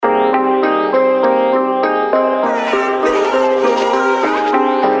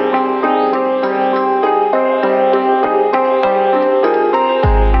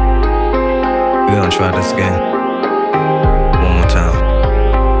once again. One more time.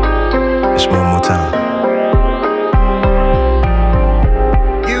 Just one more time.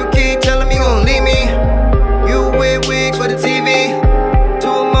 You keep telling me you gon' leave me. You wear wigs for the TV. Too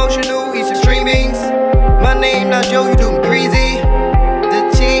emotional, eat some streamings. My name not Joe, you do me greasy. The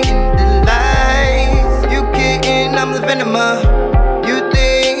cheating, the lies. You kidding, I'm the venom. You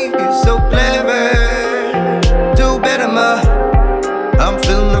think you so clever. Do better, ma. I'm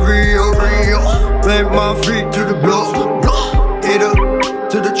feeling the real. Plant my feet to the block. Hit up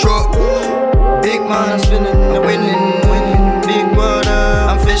to the truck. Big mind, I'm spinning and winning. Big water,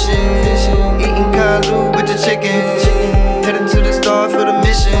 I'm fishing. Eating kalu with the chicken. Heading to the stars for the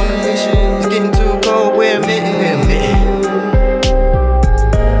mission. It's getting too cold, we're admitting.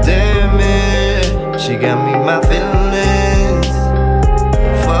 Damn it, she got me my feelings.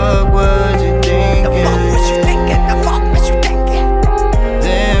 Fuck what you thinking. The fuck what you thinking?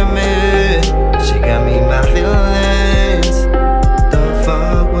 Damn it, she got me my feelings. The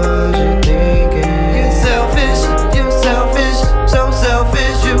fuck was you thinking? You selfish, so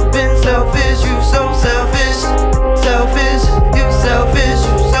selfish. You've been selfish, you so selfish. Selfish, you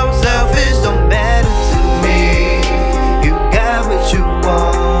so selfish. Don't matter to me. You got what you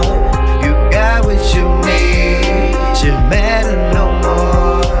want, you got what you need. Should matter no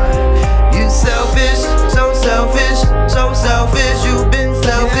more. You selfish, so selfish. You've been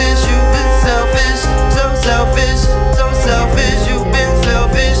selfish, so selfish. You've been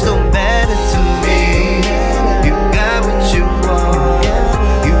selfish, don't matter to me. You got what you want,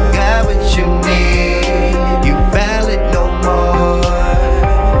 you got what you need. You valid no more.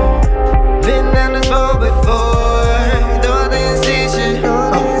 Been down this road before, though I didn't see shit.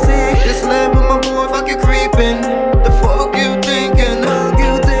 Just left with my boy, fuck you creeping. The fuck you thinking?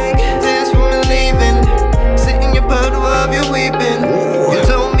 Dance for me leaving. Sit in your puddle of your weeping. You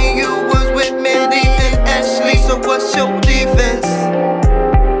told me you was with Mandy and Ashley, so what's your defense?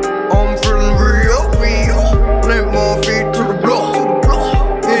 I'm feeling real. Plant my feet to the block.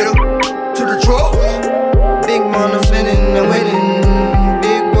 Hit up to the truck. Big man, I'm spinning and waiting.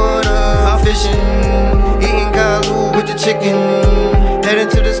 Big water, I'm fishing. Eating kalu with the chicken. Heading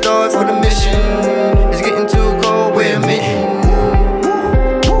to the stars for the mission.